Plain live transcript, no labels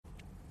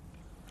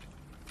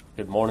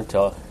Good morning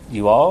to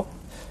you all.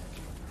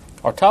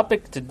 Our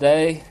topic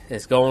today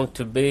is going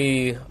to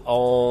be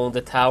on the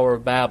Tower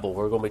of Babel.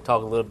 We're going to be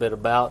talking a little bit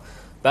about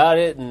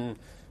it and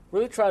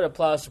really try to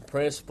apply some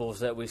principles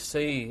that we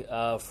see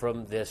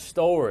from this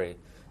story.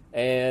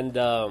 And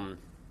I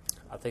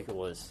think it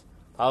was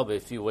probably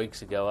a few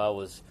weeks ago,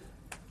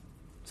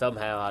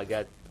 I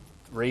got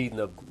reading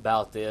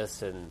about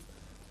this, and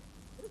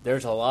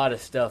there's a lot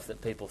of stuff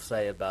that people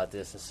say about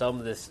this, and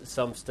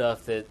some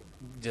stuff that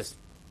just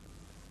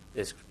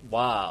is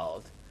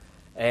wild.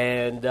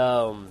 And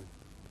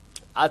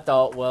I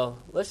thought, well,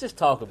 let's just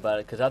talk about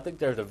it, because I think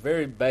there's a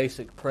very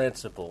basic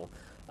principle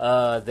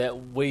that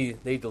we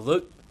need to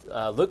look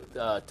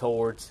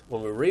towards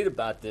when we read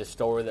about this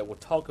story that we'll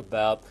talk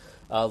about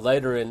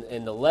later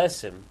in the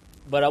lesson.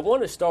 But I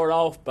want to start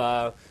off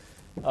by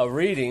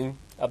reading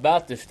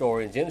about this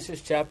story in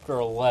Genesis chapter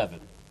 11.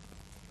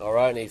 All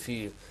right, and if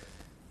you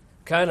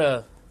kind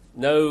of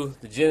know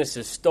the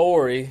Genesis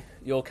story,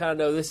 you'll kind of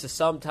know this is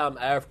sometime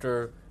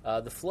after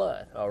the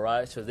flood. All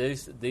right, so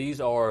these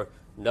are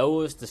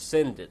Noah's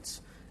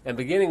descendants. And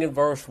beginning in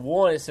verse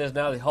 1, it says,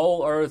 "Now the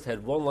whole earth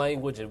had one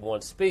language and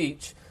one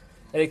speech.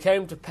 And it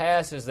came to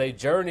pass as they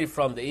journeyed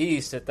from the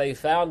east that they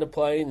found a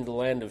plain in the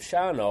land of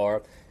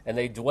Shinar, and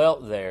they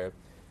dwelt there.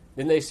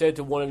 Then they said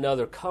to one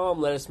another, 'Come,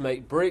 let us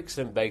make bricks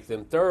and bake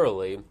them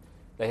thoroughly.'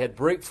 They had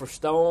brick for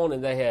stone,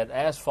 and they had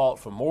asphalt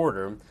for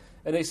mortar.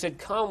 And they said,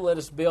 'Come, let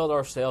us build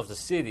ourselves a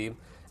city,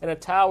 and a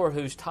tower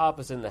whose top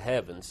is in the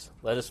heavens.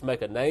 Let us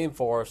make a name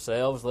for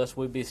ourselves, lest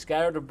we be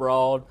scattered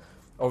abroad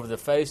over the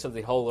face of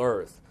the whole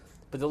earth.'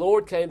 But the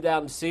Lord came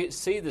down to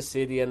see the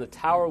city and the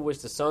tower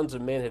which the sons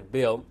of men had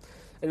built.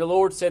 And the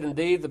Lord said,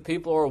 'Indeed, the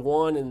people are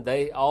one, and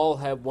they all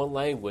have one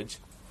language.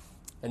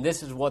 And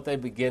this is what they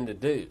begin to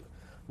do.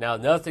 Now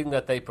nothing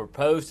that they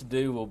propose to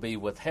do will be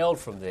withheld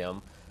from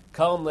them.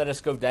 Come, let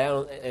us go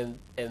down and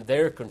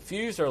there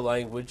confuse their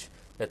language,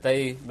 that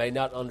they may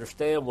not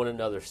understand one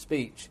another's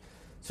speech.'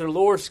 So the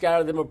Lord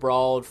scattered them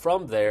abroad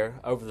from there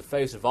over the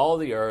face of all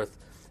the earth,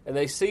 and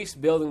they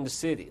ceased building the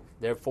city.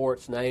 Therefore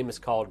its name is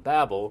called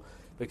Babel,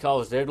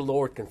 because there the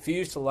Lord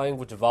confused the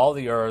language of all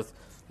the earth,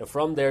 and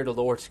from there the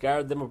Lord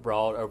scattered them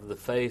abroad over the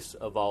face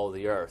of all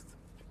the earth."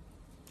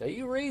 Now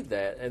you read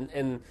that,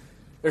 and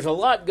there's a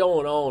lot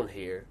going on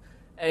here,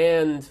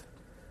 and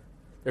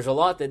there's a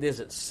lot that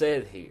isn't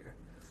said here.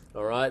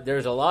 All right,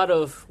 there's a lot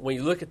of, when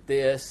you look at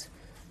this,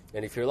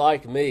 and if you're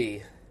like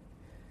me,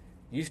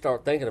 you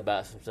start thinking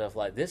about some stuff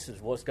like, this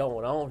is what's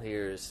going on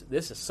here.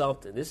 This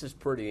is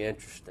pretty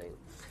interesting.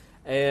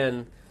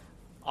 And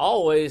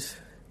always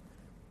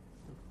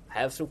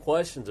have some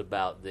questions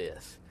about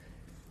this.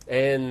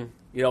 And,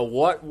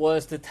 what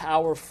was the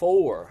tower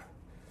for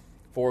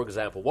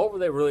example? What were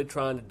they really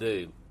trying to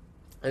do?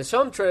 In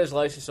some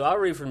translations, so I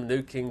read from the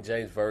New King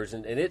James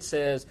Version, and it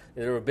says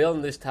that they were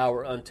building this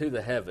tower unto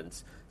the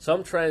heavens.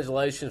 Some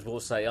translations will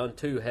say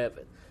unto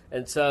heaven.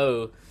 And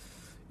so,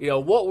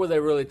 what were they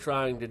really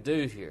trying to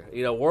do here?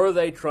 Were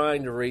they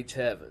trying to reach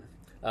heaven?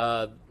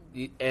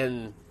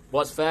 And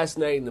what's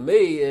fascinating to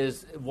me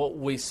is what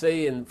we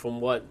see, and from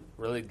what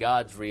really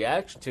God's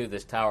reaction to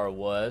this tower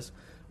was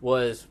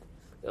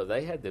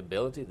they had the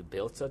ability to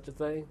build such a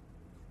thing.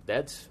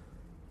 That's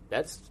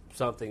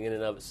something in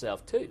and of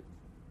itself too.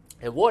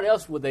 And what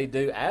else would they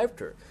do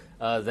after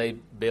they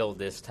build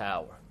this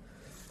tower?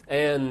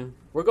 And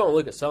we're going to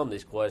look at some of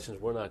these questions.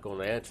 We're not going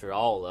to answer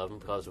all of them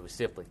because we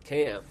simply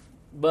can't.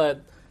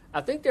 But I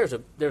think there's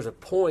a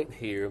point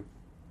here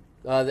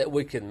that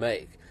we can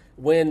make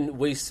when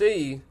we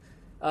see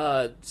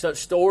such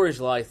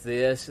stories like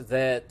this,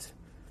 that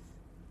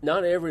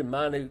not every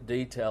minute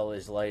detail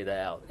is laid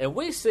out. And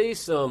we see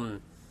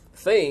some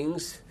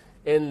things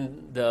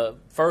in the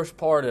first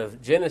part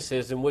of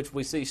Genesis in which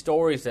we see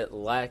stories that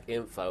lack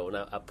info. And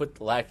I put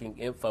lacking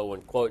info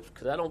in quotes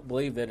because I don't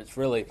believe that it's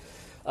really,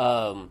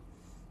 that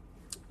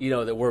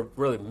we're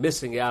really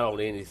missing out on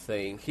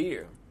anything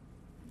here.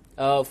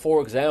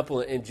 For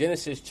example, in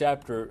Genesis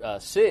chapter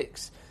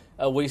 6,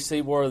 we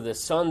see where the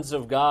sons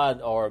of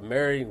God are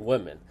marrying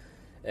women.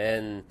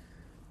 And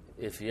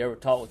if you ever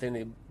talk with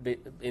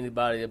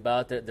anybody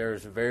about that,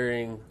 there's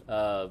varying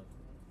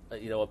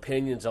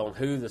opinions on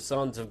who the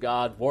sons of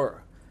God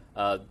were.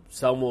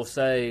 Some will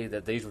say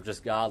that these were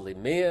just godly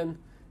men.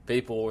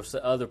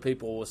 Other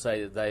people will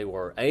say that they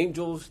were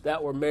angels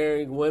that were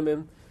marrying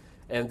women.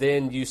 And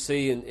then you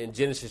see in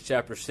Genesis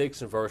chapter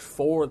 6 and verse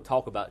 4,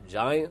 talk about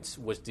giants,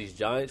 which these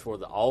giants were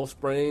the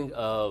offspring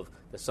of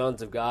the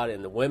sons of God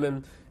and the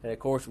women. And, of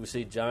course, we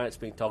see giants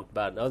being talked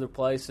about in other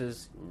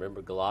places.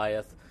 Remember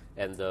Goliath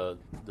and the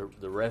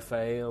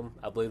Rephaim,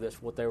 I believe that's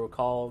what they were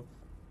called.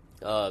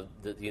 The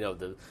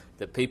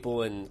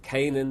people in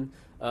Canaan,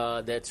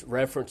 that's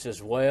referenced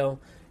as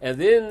well.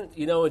 And then,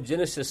 in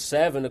Genesis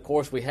 7, of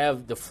course, we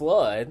have the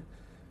flood.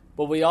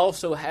 But we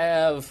also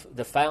have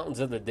the fountains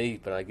of the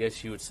deep, and I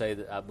guess you would say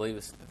that I believe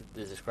it's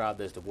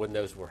described as the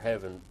windows of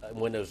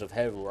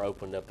heaven were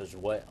opened up as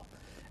well.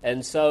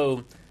 And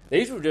so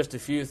these were just a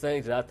few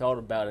things that I thought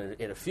about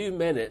in a few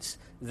minutes,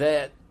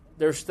 that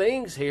there's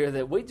things here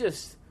that we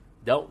just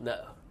don't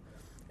know.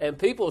 And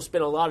people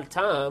spend a lot of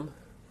time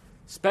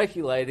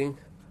speculating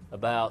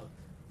about,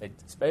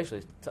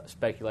 especially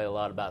speculate a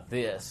lot about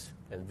this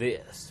and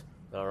this,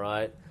 all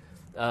right?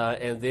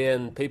 And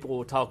then people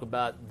will talk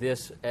about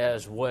this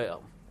as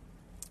well.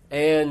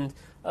 And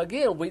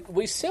again,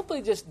 we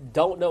simply just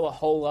don't know a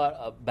whole lot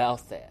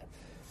about that.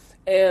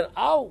 And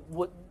I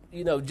would,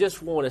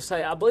 just want to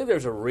say, I believe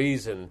there's a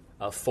reason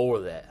for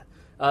that.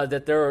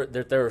 That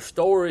there are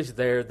stories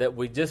there that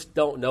we just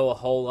don't know a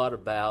whole lot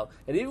about.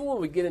 And even when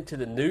we get into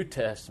the New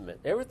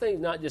Testament,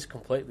 everything's not just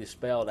completely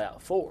spelled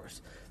out for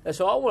us. And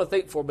so I want to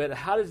think for a minute,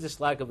 how does this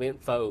lack of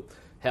info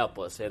help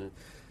us? And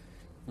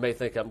you may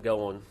think I'm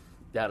going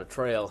down a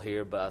trail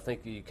here, but I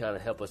think you kind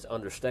of help us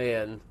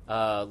understand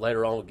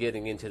later on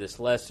getting into this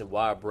lesson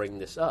why I bring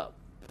this up.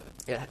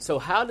 Yeah, so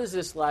how does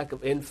this lack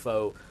of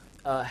info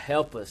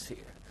help us here?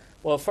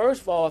 Well,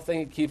 first of all, I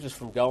think it keeps us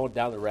from going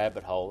down the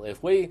rabbit hole.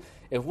 If we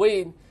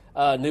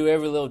knew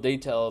every little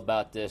detail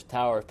about this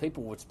tower,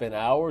 people would spend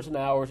hours and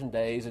hours and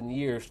days and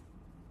years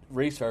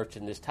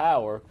researching this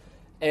tower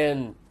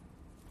and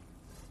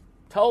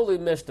totally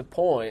miss the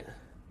point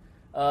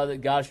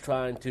that God's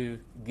trying to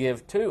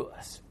give to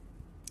us.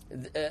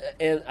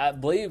 And I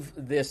believe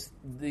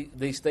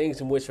these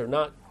things in which are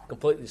not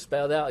completely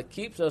spelled out, it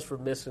keeps us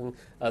from missing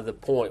the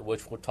point,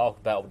 which we'll talk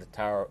about with the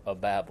Tower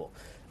of Babel.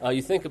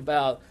 You think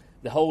about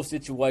the whole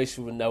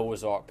situation with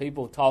Noah's Ark.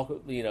 People talk,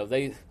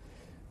 they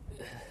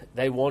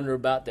wonder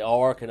about the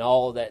ark and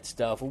all of that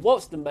stuff. Well,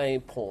 what's the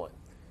main point?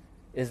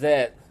 Is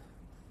that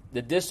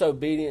the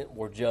disobedient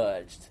were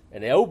judged,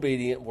 and the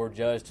obedient were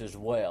judged as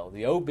well.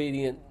 The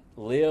obedient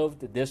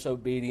lived, the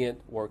disobedient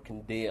were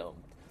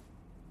condemned.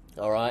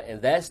 All right,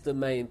 and that's the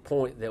main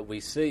point that we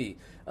see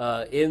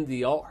in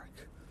the ark.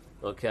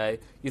 Okay,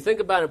 you think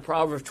about in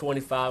Proverbs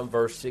 25 and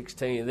verse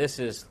 16. This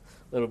is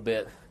a little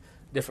bit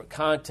different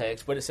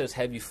context, but it says,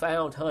 "Have you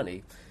found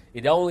honey?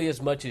 Eat only as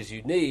much as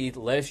you need,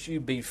 lest you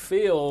be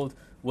filled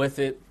with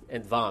it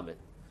and vomit."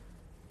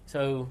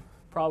 So,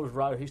 Proverbs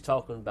writer, he's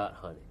talking about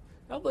honey.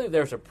 I believe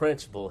there's a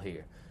principle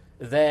here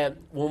that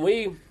when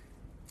we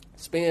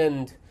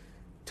spend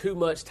too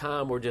much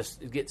time or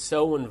just get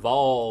so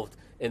involved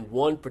in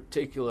one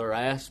particular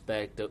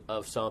aspect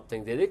of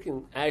something that it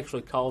can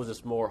actually cause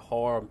us more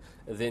harm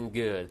than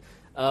good.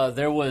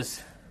 There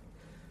was,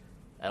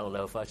 I don't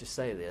know if I should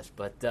say this,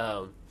 but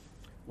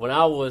when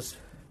I was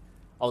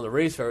on the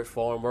research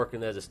farm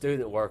working as a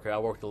student worker, I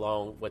worked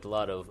along with a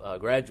lot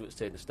of graduate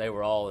students. They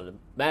were all in a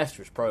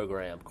master's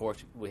program. Of course,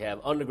 we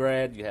have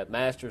undergrad, you have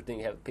master's, then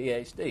you have a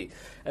PhD.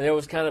 And there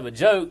was kind of a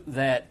joke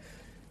that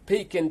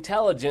peak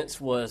intelligence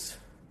was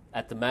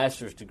at the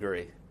master's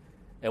degree.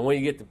 And when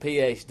you get the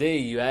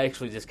PhD, you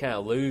actually just kind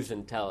of lose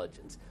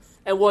intelligence.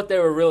 And what they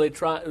were really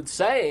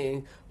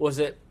saying was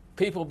that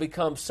people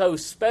become so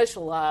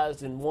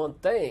specialized in one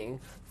thing,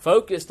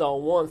 focused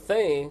on one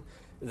thing,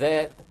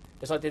 that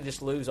it's like they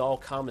just lose all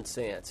common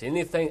sense.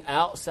 Anything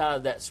outside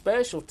of that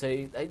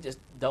specialty, they just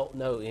don't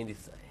know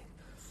anything.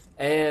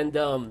 And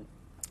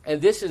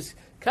this is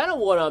kind of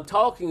what I'm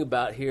talking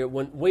about here.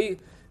 When we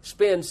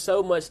spend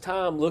so much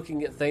time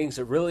looking at things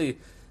that really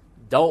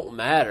don't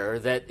matter,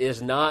 that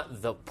is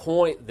not the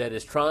point that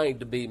is trying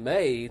to be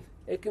made,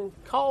 it can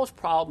cause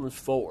problems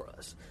for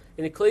us.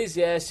 In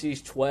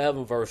Ecclesiastes 12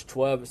 and verse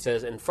 12, it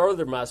says, "And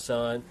further, my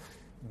son,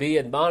 be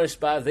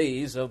admonished by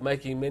these, of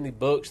making many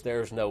books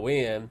there is no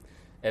end,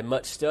 and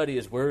much study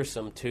is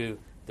wearisome to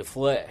the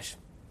flesh."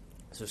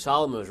 So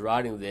Solomon was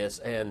writing this,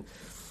 and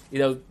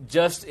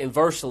just in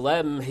verse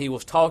 11, he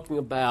was talking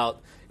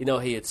about,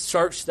 he had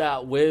searched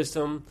out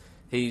wisdom.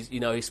 He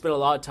spent a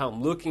lot of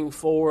time looking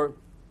for it.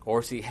 Of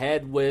course, he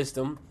had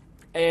wisdom,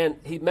 and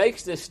he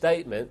makes this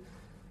statement,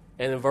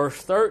 and in verse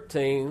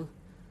 13,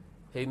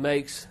 he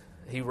writes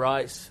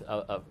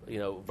a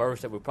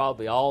verse that we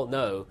probably all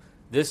know.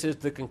 This is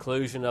the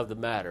conclusion of the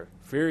matter: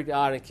 fear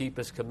God and keep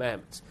His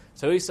commandments.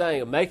 So he's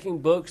saying, making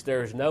books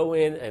there is no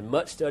end, and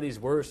much study is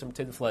wearisome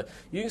to the flesh.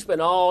 You can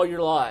spend all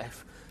your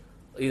life,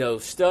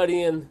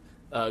 studying,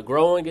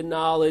 growing in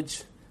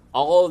knowledge,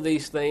 all of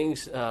these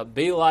things.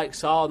 Be like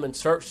Solomon,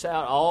 search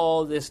out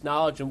all this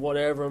knowledge and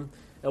whatever.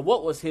 And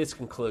what was his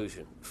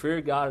conclusion?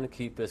 Fear God and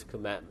keep His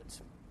commandments.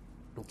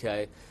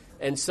 Okay?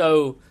 And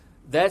so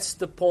that's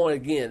the point,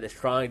 again, that's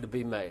trying to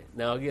be made.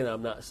 Now, again,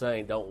 I'm not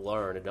saying don't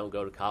learn and don't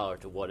go to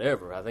college or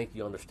whatever. I think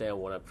you understand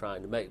what I'm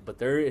trying to make. But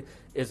there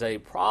is a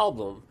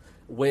problem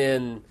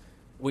when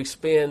we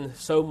spend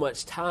so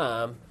much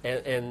time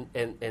and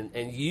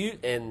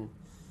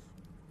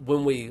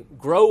when we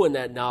grow in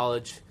that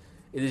knowledge,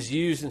 it is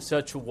used in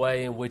such a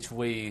way in which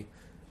we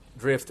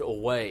drift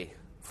away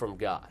from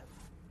God.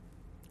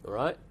 All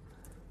right?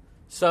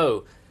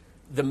 So,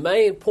 the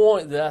main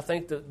point that I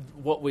think that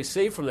what we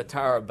see from the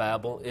Tower of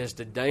Babel is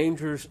the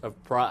dangers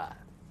of pride.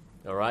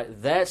 All right?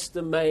 That's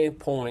the main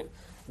point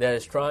that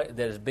is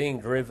being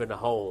driven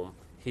home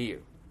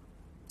here.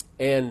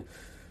 And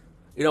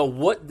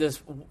what are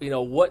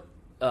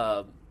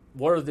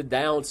the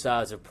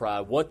downsides of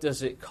pride? What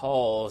does it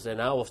cause?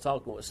 And I was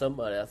talking with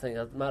somebody, I think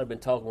I might have been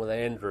talking with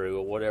Andrew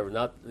or whatever,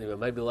 not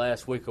maybe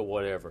last week or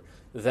whatever,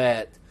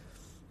 that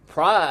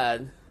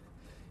pride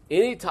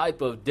any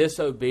type of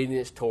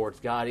disobedience towards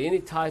God, any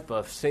type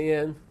of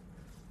sin,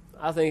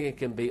 I think it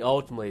can be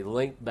ultimately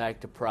linked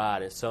back to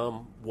pride in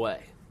some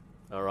way.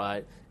 All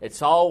right?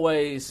 It's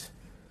always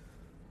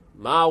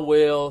my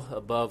will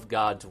above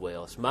God's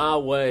will. It's my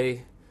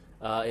way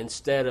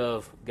instead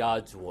of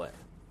God's way.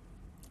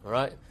 All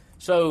right?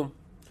 So,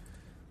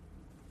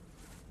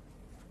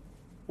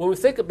 when we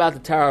think about the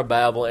Tower of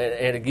Babel,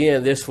 and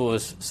again, this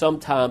was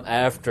sometime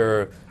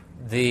after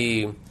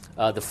the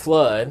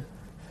flood,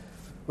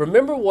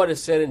 remember what it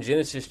said in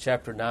Genesis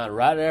chapter 9,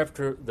 right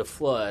after the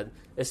flood.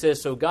 It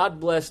says, "So God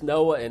blessed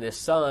Noah and his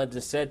sons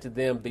and said to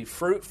them, 'Be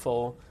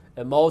fruitful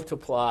and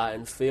multiply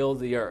and fill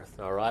the earth.'"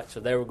 All right? So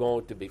they were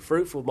going to be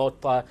fruitful,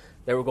 multiply.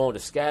 They were going to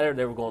scatter.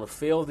 They were going to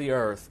fill the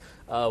earth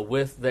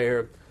with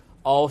their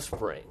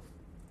offspring.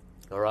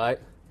 All right?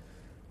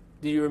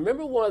 Do you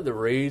remember one of the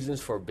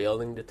reasons for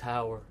building the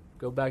tower?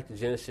 Go back to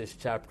Genesis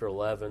chapter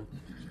 11.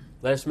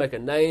 Let's make a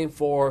name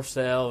for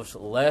ourselves,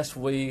 lest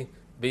we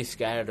be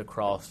scattered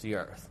across the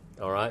earth.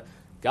 All right?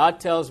 God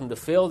tells them to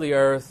fill the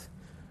earth.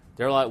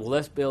 They're like, well,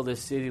 let's build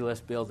this city,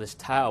 let's build this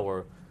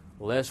tower,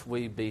 lest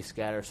we be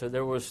scattered. So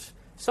there was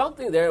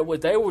something there where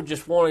they were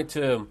just wanting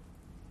to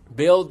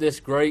build this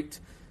great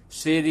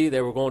city.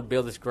 They were going to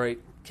build this great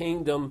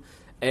kingdom,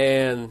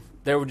 and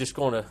they were just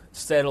going to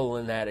settle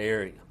in that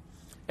area.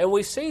 And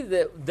we see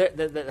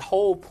that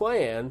whole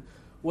plan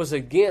was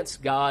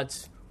against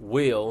God's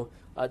will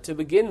to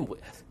begin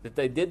with, that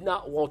they did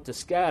not want to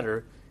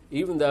scatter,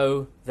 even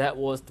though that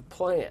was the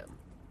plan.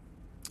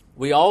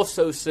 We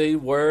also see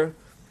where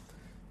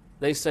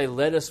they say,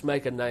 let us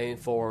make a name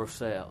for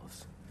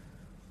ourselves.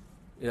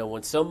 You know,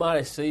 when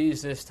somebody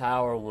sees this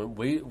tower, when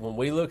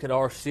we look at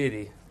our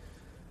city,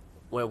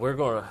 when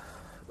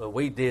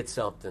we did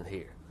something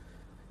here.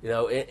 You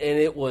know, and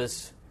it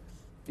was,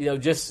 you know,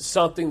 just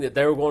something that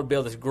they were going to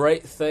build this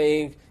great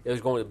thing. It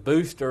was going to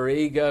boost their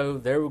ego.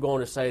 They were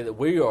going to say that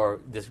we are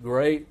this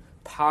great,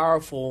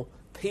 powerful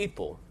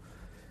people.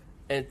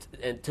 And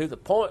to the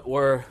point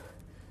where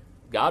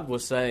God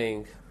was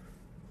saying,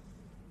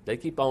 they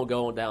keep on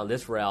going down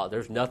this route,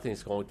 there's nothing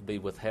that's going to be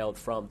withheld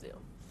from them.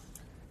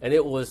 And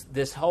it was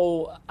this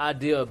whole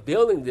idea of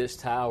building this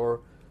tower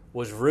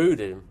was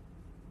rooted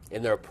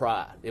in their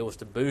pride. It was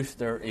to boost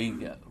their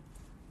ego.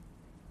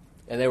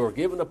 And they were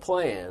given a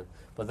plan,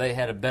 but they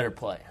had a better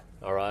plan,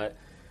 all right?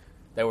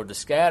 They were to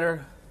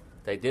scatter.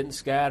 They didn't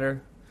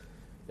scatter.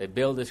 They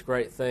built this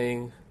great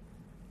thing.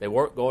 They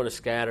weren't going to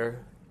scatter.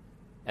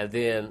 And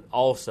then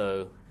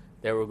also,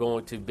 they were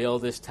going to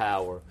build this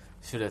tower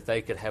so that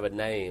they could have a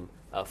name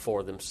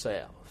for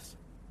themselves,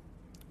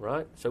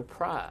 right? So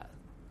pride.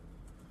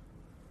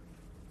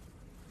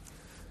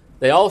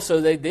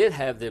 They did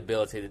have the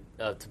ability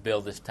to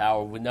build this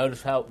tower. We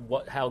notice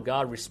how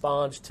God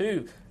responds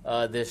to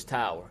this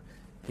tower.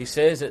 He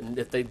says that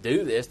if they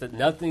do this, that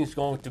nothing's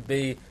going to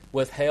be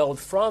withheld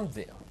from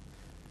them.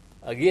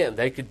 Again,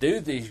 they could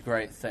do these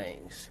great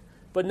things.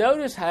 But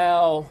notice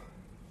how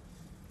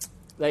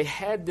they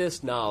had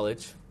this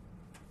knowledge,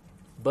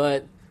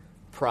 but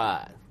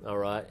pride, all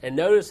right? And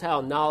notice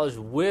how knowledge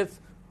with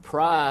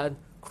pride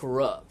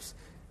corrupts.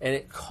 And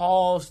it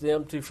caused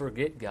them to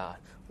forget God.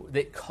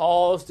 It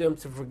caused them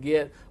to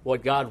forget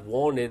what God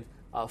wanted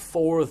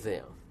for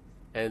them.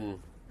 And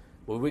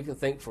we can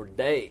think for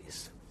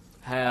days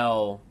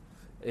how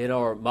in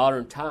our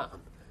modern time,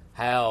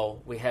 how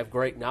we have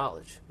great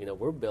knowledge. You know,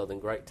 we're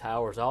building great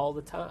towers all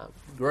the time.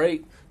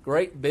 Great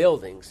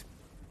buildings,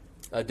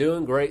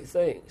 doing great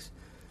things.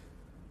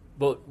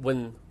 But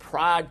when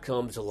pride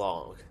comes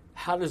along,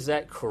 how does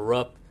that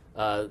corrupt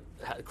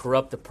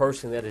the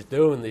person that is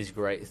doing these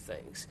great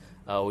things?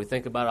 We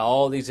think about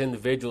all these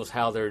individuals,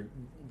 how they're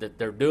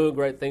doing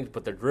great things,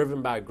 but they're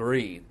driven by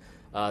greed.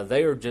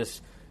 They are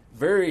just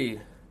very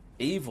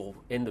evil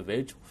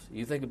individuals.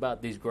 You think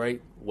about these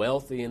great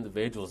wealthy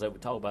individuals that we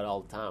talk about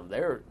all the time.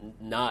 They're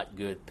not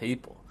good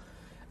people.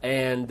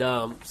 And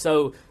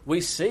so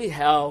we see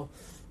how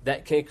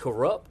that can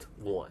corrupt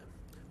one.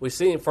 We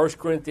see in 1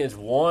 Corinthians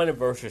 1 and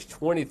verses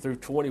 20 through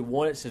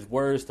 21, it says,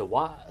 "Where is the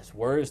wise?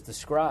 Where is the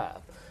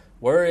scribe?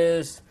 Where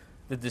is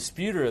the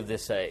disputer of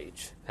this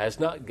age? Has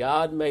not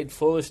God made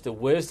foolish the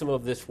wisdom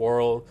of this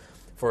world?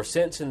 For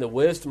since in the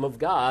wisdom of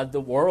God, the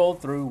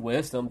world through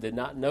wisdom did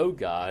not know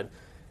God,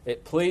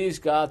 it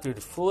pleased God through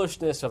the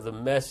foolishness of the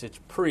message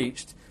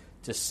preached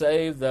to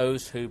save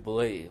those who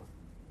believe."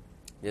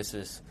 This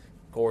is,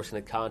 of course, in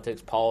the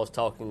context, Paul is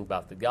talking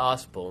about the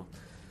gospel.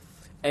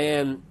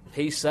 And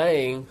he's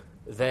saying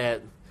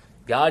that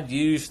God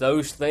used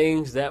those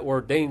things that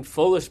were deemed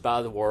foolish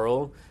by the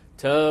world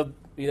to,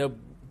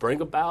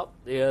 bring about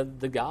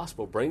the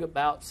gospel, bring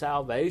about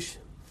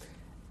salvation.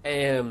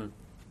 And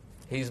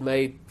he's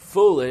made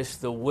foolish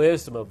the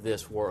wisdom of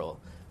this world.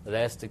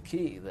 That's the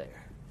key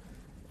there.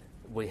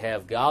 We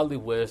have godly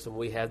wisdom.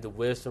 We have the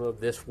wisdom of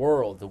this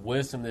world. The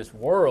wisdom of this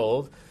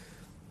world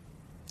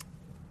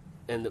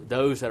and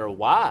those that are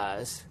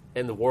wise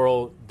in the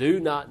world do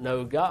not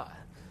know God.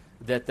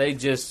 That they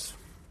just,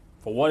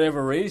 for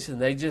whatever reason,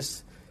 they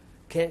just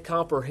can't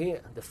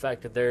comprehend the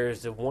fact that there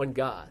is the one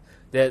God.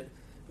 That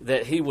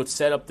that he would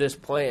set up this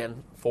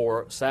plan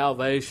for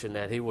salvation,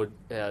 that he would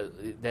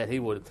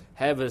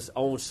have his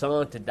own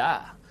son to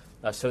die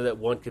so that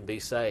one could be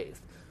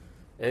saved.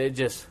 And it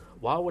just,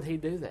 why would he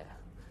do that?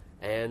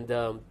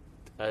 And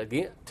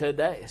again,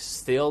 today, it's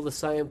still the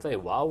same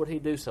thing. Why would he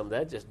do something?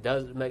 That just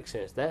doesn't make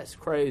sense. That's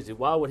crazy.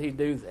 Why would he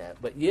do that?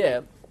 But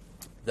yet,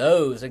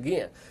 those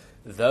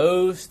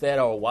that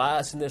are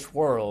wise in this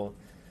world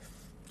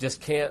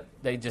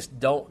they just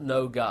don't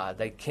know God.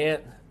 They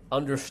can't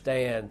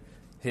understand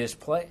his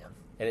plan.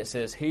 And it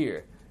says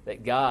here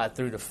that God,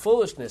 through the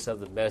foolishness of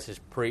the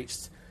message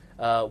preached,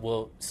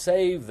 will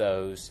save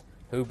those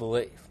who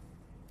believe.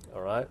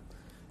 All right?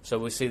 So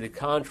we see the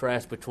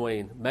contrast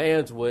between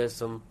man's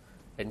wisdom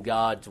and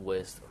God's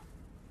wisdom.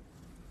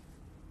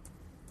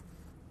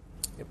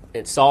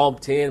 In Psalm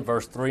 10,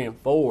 verse 3 and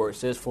 4, it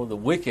says, "For the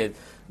wicked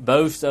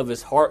boasts of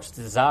his heart's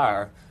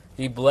desire.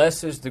 He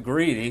blesses the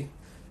greedy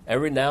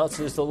and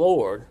renounces the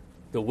Lord.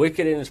 The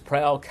wicked in his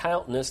proud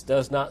countenance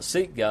does not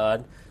seek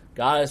God.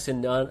 God is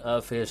in none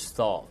of his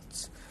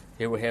thoughts."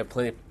 Here we have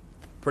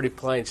pretty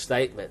plain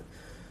statement.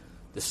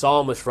 The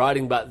psalmist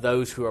writing about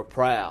those who are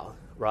proud,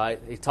 right?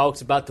 He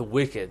talks about the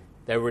wicked.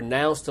 They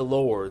renounce the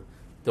Lord.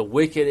 The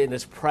wicked in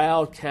his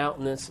proud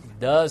countenance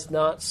does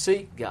not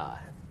seek God.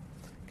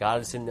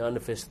 God is in none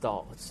of his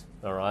thoughts.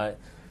 All right?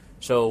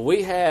 So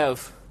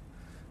if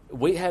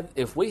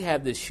we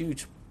have this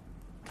huge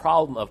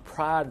problem of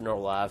pride in our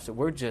lives, that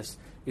we're just,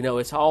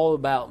 it's all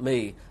about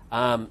me.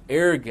 I'm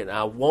arrogant.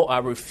 I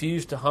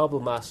refuse to humble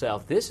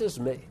myself. This is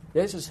me.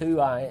 This is who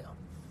I am.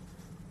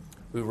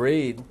 We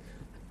read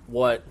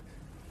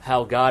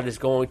how God is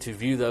going to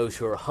view those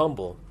who are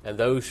humble and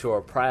those who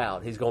are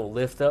proud. He's going to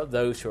lift up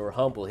those who are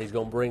humble. He's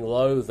going to bring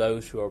low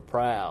those who are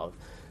proud.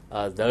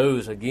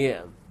 Those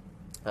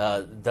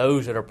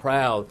that are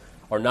proud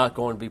are not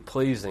going to be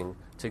pleasing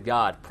to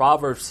God.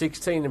 Proverbs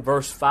 16 and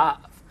verse 5.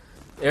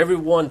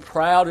 "Everyone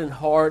proud in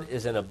heart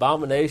is an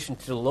abomination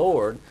to the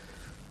Lord.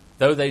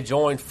 Though they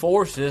join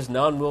forces,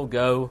 none will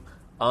go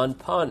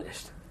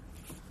unpunished."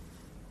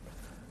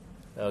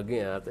 Now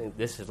again, I think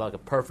this is like a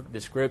perfect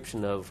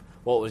description of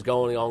what was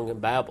going on in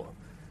Babel.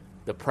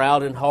 The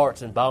proud in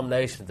heart's an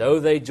abomination. Though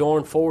they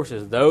join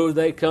forces, though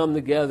they come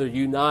together,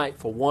 unite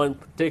for one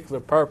particular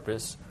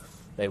purpose,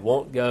 they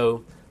won't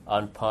go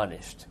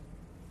unpunished.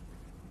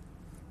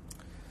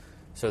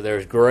 So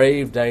there's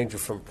grave danger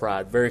from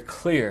pride, very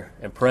clear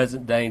and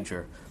present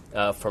danger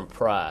from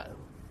pride.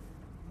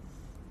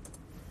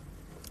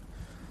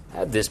 I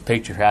have this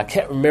picture here. I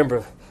can't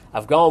remember.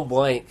 I've gone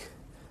blank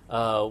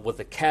with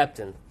the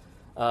captain.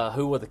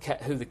 Who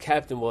the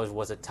captain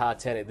was a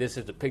Titanic. This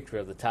is a picture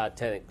of the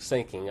Titanic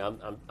sinking.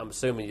 I'm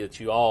assuming that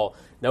you all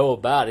know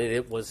about it.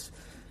 It was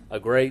a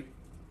great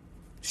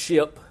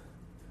ship.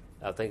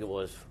 I think it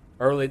was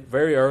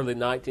very early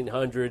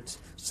 1900s.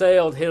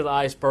 Sailed, hit an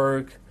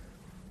iceberg,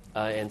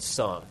 and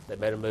sunk. They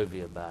made a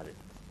movie about it.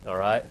 All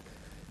right,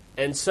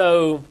 and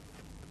so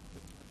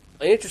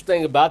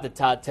interesting about the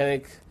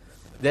Titanic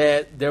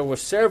that there were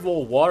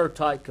several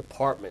watertight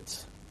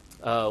compartments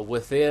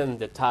within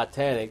the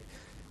Titanic.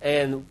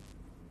 And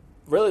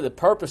really the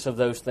purpose of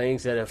those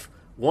things, that if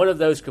one of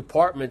those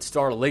compartments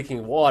started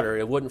leaking water,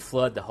 it wouldn't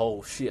flood the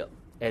whole ship.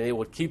 And it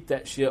would keep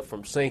that ship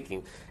from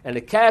sinking. And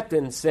the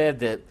captain said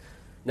that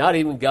not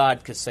even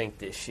God could sink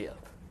this ship.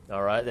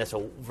 All right? That's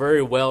a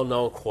very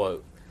well-known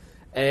quote.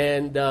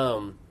 And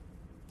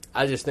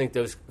I just think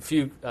those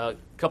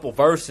couple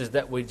verses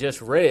that we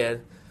just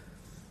read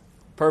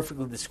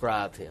perfectly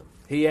described him.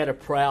 He had a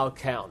proud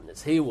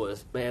countenance. He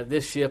was, man,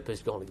 this ship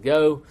is going to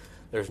go.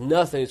 There's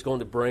nothing that's going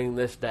to bring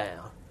this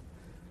down.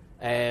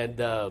 And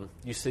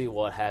you see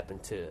what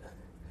happened to it.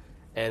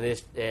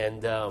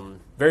 And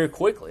very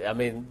quickly, I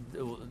mean,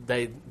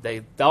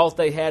 they thought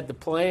they had the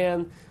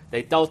plan.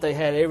 They thought they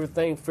had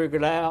everything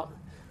figured out.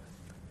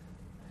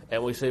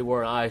 And we see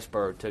where an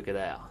iceberg took it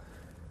out.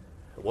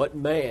 It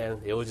wasn't man,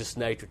 it was just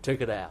nature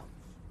took it out.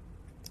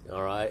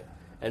 All right?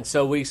 And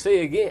so we see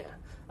again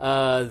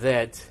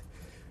that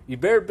you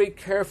better be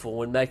careful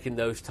when making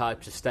those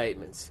types of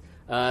statements.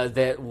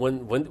 That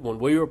when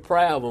we were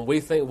proud, when we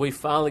think we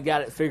finally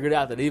got it figured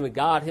out, that even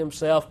God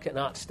himself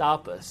cannot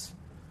stop us,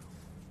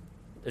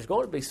 there's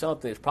going to be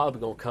something that's probably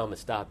going to come and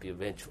stop you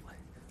eventually.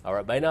 All right,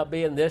 it may not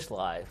be in this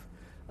life,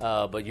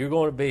 but you're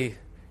going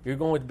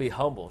to be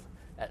humbled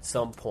at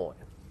some point,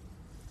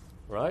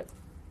 right?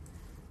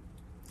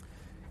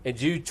 In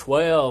Jude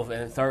 12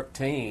 and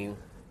 13,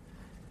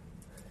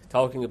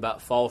 talking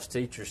about false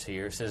teachers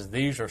here, it says,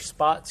 "These are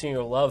spots in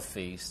your love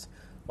feast,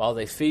 while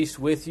they feast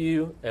with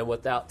you and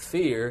without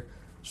fear,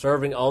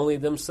 serving only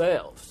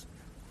themselves.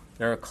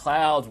 There are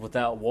clouds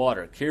without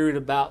water, carried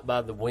about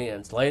by the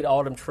winds, late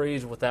autumn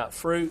trees without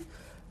fruit,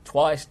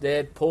 twice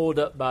dead, pulled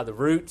up by the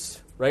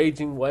roots,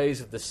 raging waves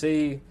of the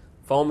sea,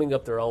 foaming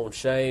up their own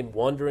shame,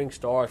 wandering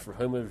stars for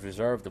whom is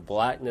reserved the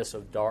blackness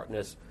of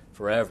darkness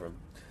forever."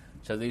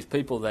 So these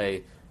people,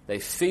 they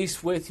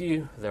feast with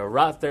you, they're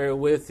right there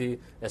with you,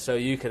 and so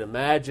you can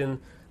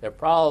imagine they're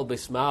probably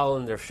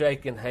smiling, they're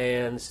shaking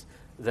hands.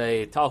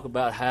 They talk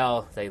about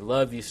how they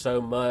love you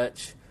so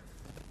much.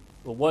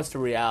 But what's the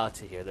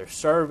reality here? They're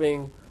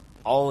serving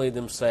only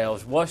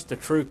themselves. What's the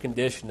true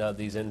condition of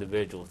these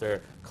individuals?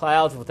 They're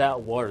clouds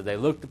without water. They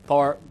look the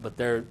part, but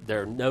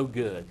they're no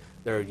good.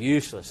 They're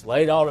useless.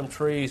 Late autumn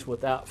trees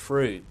without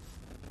fruit.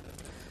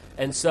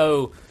 And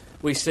so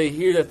we see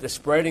here that the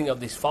spreading of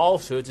these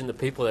falsehoods and the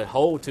people that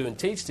hold to and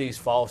teach these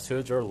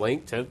falsehoods are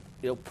linked to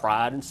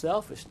pride and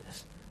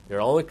selfishness.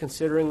 They're only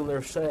considering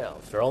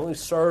themselves. They're only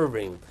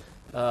serving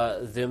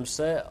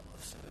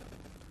themselves.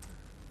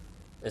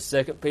 In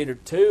 2 Peter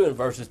 2 in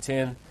verses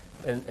 10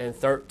 and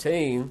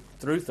 13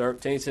 through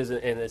 13 it says,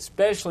 and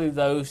especially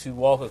those who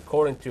walk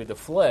according to the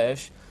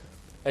flesh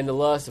and the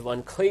lust of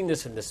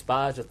uncleanness and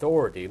despise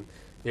authority,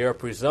 they are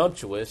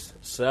presumptuous,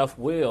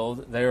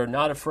 self-willed. They are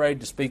not afraid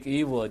to speak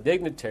evil of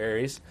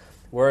dignitaries,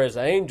 whereas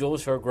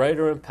angels who are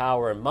greater in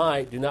power and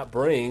might do not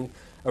bring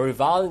a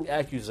reviling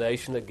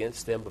accusation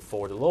against them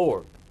before the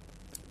Lord.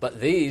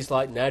 But these,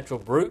 like natural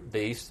brute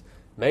beasts,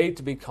 made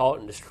to be caught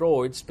and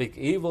destroyed, speak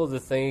evil of the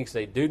things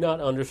they do not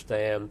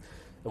understand,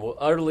 and will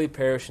utterly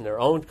perish in their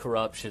own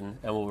corruption,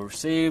 and will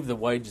receive the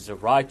wages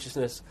of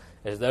righteousness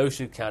as those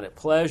who count it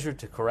pleasure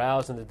to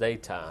carouse in the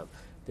daytime.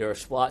 There are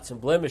spots and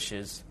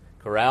blemishes,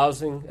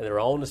 carousing in their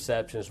own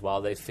deceptions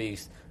while they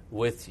feast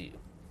with you.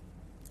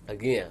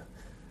 Again,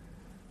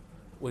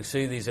 we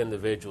see these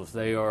individuals.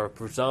 They are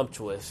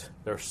presumptuous.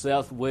 They're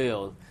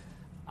self-willed.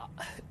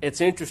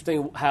 It's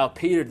interesting how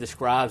Peter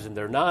describes them.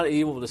 They're not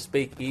able to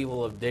speak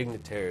evil of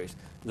dignitaries.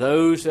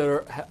 Those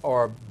that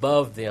are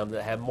above them,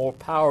 that have more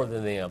power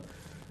than them,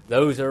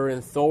 those that are in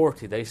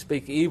authority, they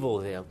speak evil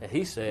of them. And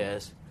he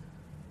says,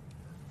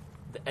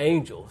 the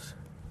angels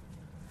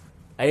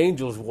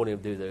want him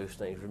to do those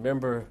things.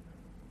 Remember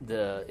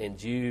in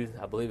Jude,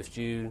 I believe it's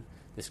Jude,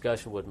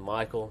 discussion with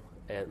Michael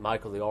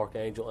the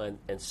archangel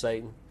and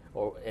Satan,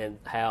 and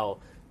how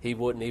he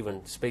wouldn't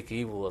even speak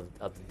evil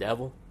of the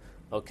devil.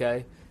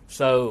 Okay?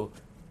 So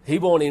he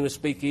won't even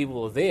speak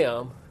evil of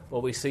them.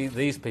 Well, we see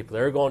these people,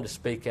 they're going to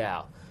speak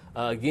out.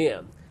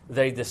 Again,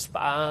 they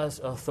despise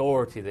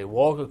authority. They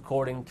walk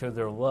according to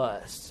their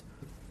lusts.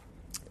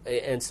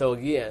 And so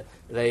again,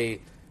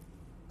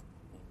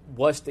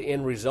 what's the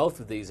end result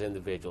of these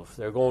individuals?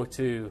 They're going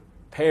to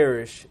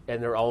perish in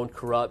their own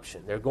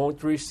corruption. They're going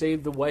to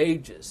receive the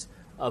wages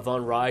of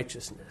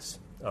unrighteousness.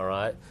 All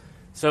right?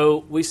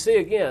 So we see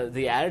again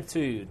the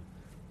attitude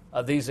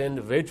of these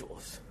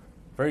individuals.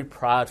 Very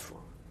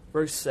prideful,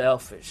 very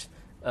selfish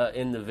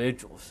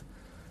individuals.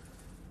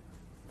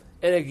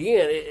 And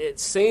again, it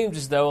seems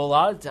as though a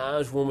lot of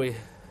times when we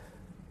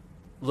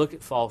look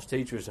at false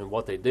teachers and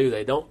what they do,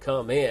 they don't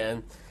come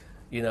in,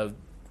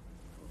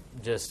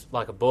 just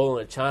like a bull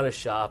in a china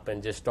shop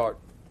and just start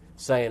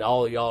saying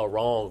all of y'all are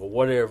wrong or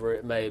whatever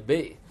it may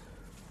be.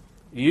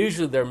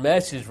 Usually their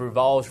message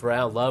revolves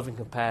around love and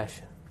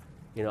compassion.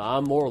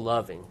 I'm more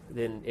loving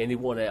than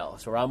anyone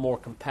else, or I'm more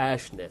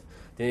compassionate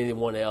than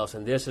anyone else,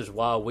 and this is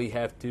why we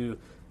have to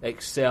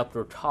accept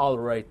or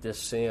tolerate this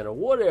sin or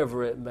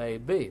whatever it may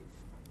be.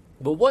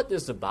 But what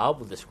does the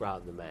Bible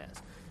describe them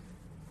as?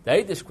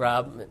 They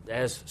describe them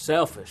as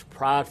selfish,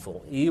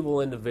 prideful,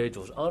 evil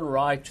individuals,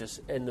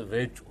 unrighteous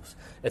individuals.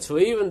 And so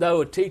even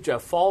though a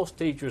false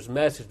teacher's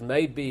message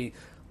may be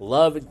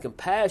love and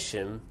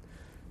compassion,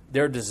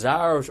 their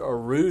desires are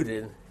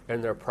rooted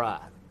in their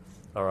pride.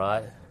 All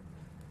right?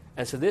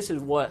 And so this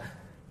is what,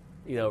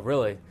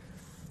 really,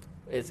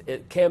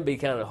 it can be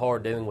kind of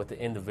hard dealing with the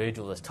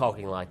individual that's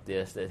talking like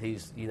this, that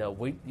he's,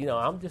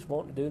 I'm just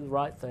wanting to do the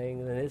right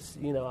thing, and it's,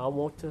 I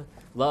want to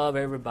love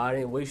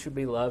everybody, and we should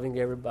be loving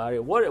everybody,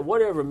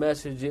 whatever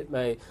message it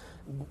may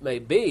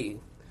be.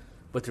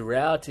 But the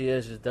reality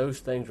is those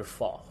things are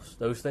false.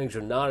 Those things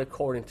are not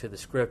according to the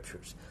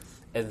Scriptures.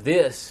 And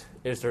this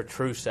is their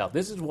true self.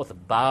 This is what the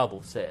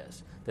Bible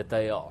says that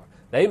they are.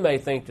 They may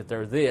think that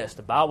they're this.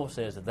 The Bible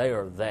says that they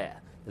are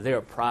that they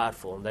are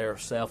prideful, and they are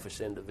selfish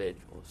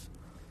individuals.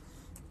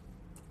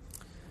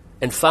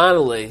 And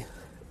finally,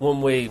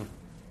 when we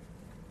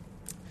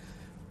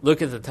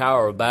look at the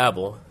Tower of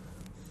Babel,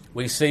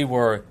 we see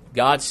where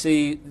God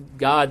sees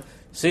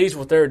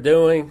what they're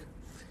doing,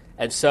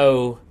 and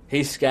so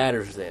he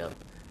scatters them.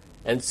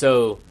 And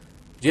so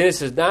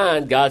Genesis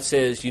 9, God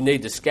says you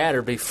need to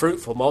scatter, be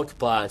fruitful,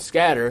 multiply, and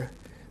scatter.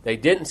 They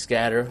didn't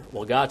scatter.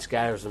 Well, God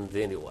scatters them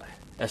anyway.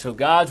 And so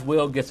God's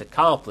will gets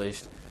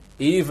accomplished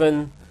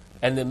even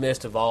in the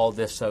midst of all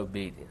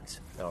disobedience.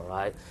 All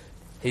right?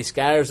 He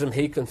scatters them.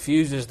 He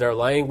confuses their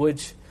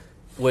language,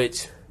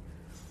 which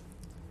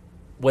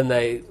when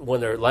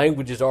their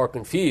languages are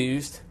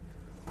confused,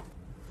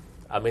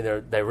 I mean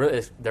they're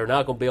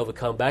not going to be able to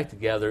come back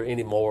together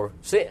anymore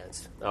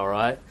since. All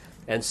right,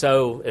 and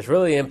so it's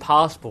really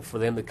impossible for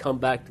them to come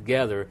back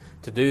together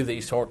to do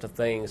these sorts of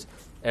things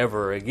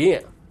ever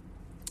again.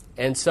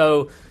 And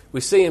so we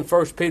see in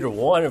 1 Peter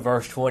 1 and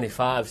verse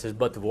 25 it says,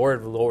 "But the word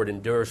of the Lord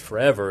endures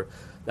forever.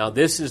 Now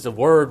this is the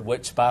word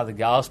which by the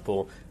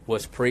gospel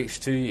was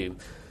preached to you."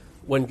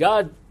 When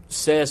God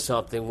says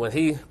something, when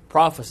he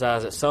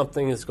prophesies that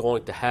something is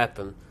going to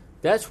happen,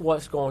 that's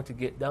what's going to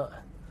get done,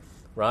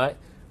 right?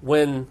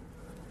 When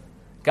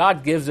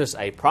God gives us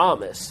a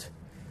promise,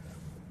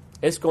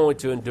 it's going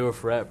to endure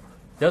forever.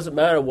 Doesn't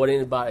matter what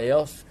anybody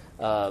else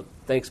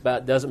thinks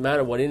about. Doesn't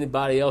matter what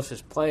anybody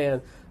else's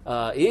plan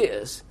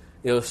is.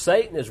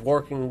 Satan is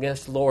working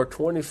against the Lord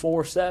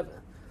 24/7.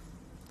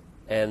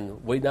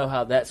 And we know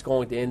how that's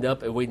going to end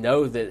up, and we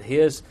know that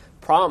his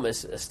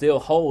promise still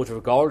holds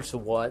regardless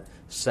of what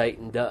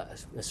Satan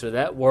does. And so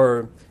that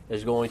word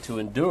is going to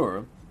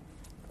endure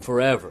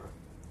forever.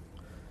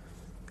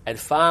 And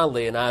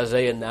finally, in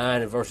Isaiah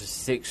 9 and verses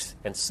 6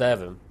 and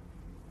 7,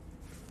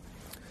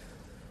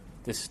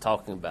 this is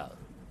talking about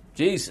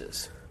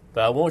Jesus.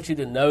 But I want you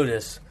to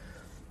notice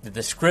the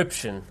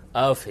description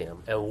of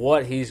him and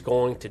what he's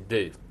going to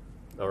do.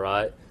 All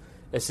right?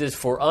 It says,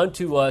 "For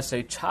unto us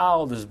a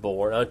child is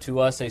born, unto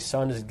us a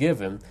son is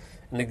given,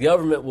 and the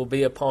government will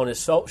be upon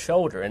his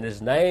shoulder, and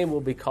his name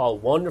will be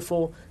called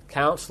Wonderful,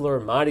 Counselor,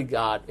 Mighty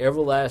God,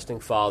 Everlasting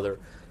Father,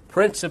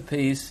 Prince of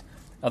Peace.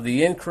 Of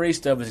the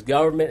increase of his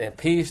government and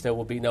peace there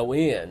will be no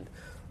end,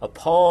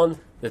 upon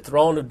the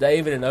throne of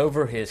David and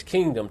over his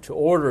kingdom, to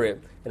order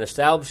it and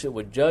establish it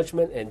with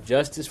judgment and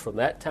justice from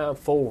that time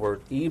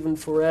forward, even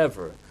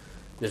forever.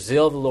 The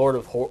zeal of the Lord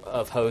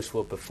of hosts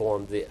will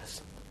perform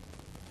this."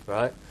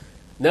 Right?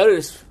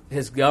 Notice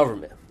his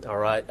government. All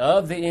right?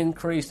 Of the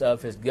increase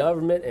of his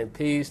government and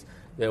peace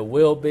there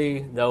will be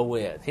no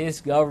end.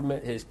 His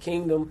government, his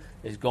kingdom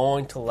is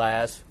going to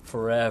last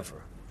forever.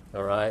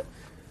 All right?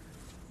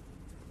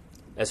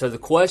 And so the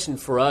question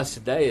for us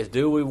today is,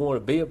 do we want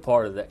to be a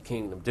part of that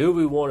kingdom? Do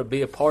we want to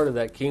be a part of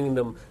that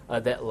kingdom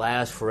that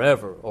lasts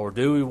forever? Or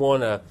do we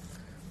want to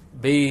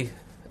be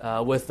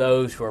with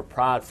those who are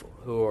prideful,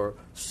 who are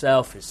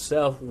selfish,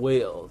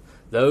 self-willed,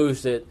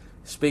 those that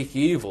speak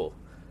evil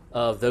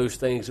of those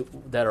things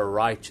that are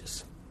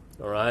righteous?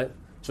 All right?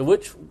 So where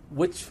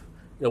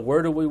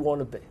do we want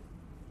to be?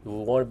 Do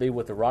we want to be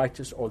with the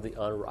righteous or the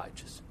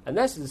unrighteous? And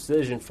that's the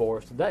decision for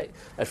us today.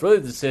 That's really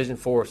the decision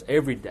for us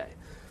every day.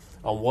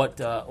 On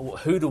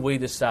who do we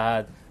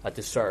decide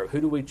to serve?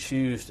 Who do we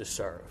choose to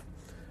serve?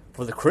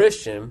 For the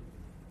Christian,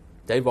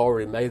 they've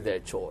already made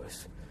that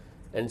choice.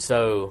 And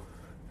so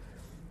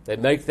they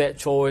make that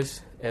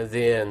choice, and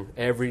then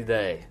every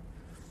day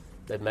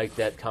they make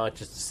that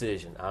conscious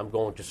decision. I'm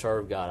going to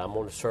serve God. I'm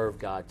going to serve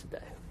God today.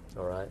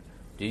 All right?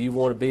 Do you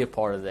want to be a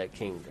part of that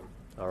kingdom?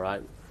 All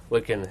right?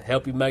 We can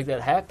help you make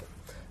that happen.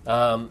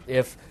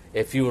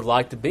 If you would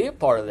like to be a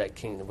part of that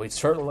kingdom, we'd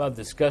certainly love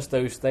to discuss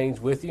those things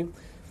with you.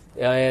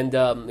 And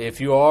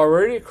if you are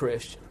already a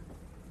Christian,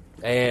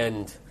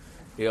 and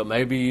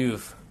maybe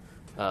you've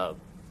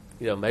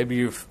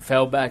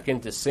fell back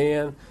into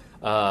sin,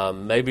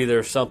 maybe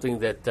there's something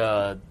that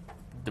the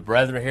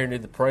brethren here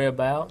need to pray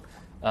about,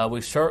 we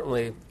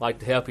certainly like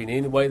to help you in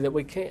any way that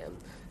we can.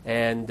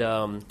 And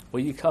will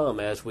you come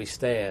as we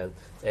stand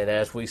and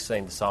as we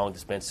sing the song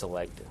that's been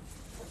selected?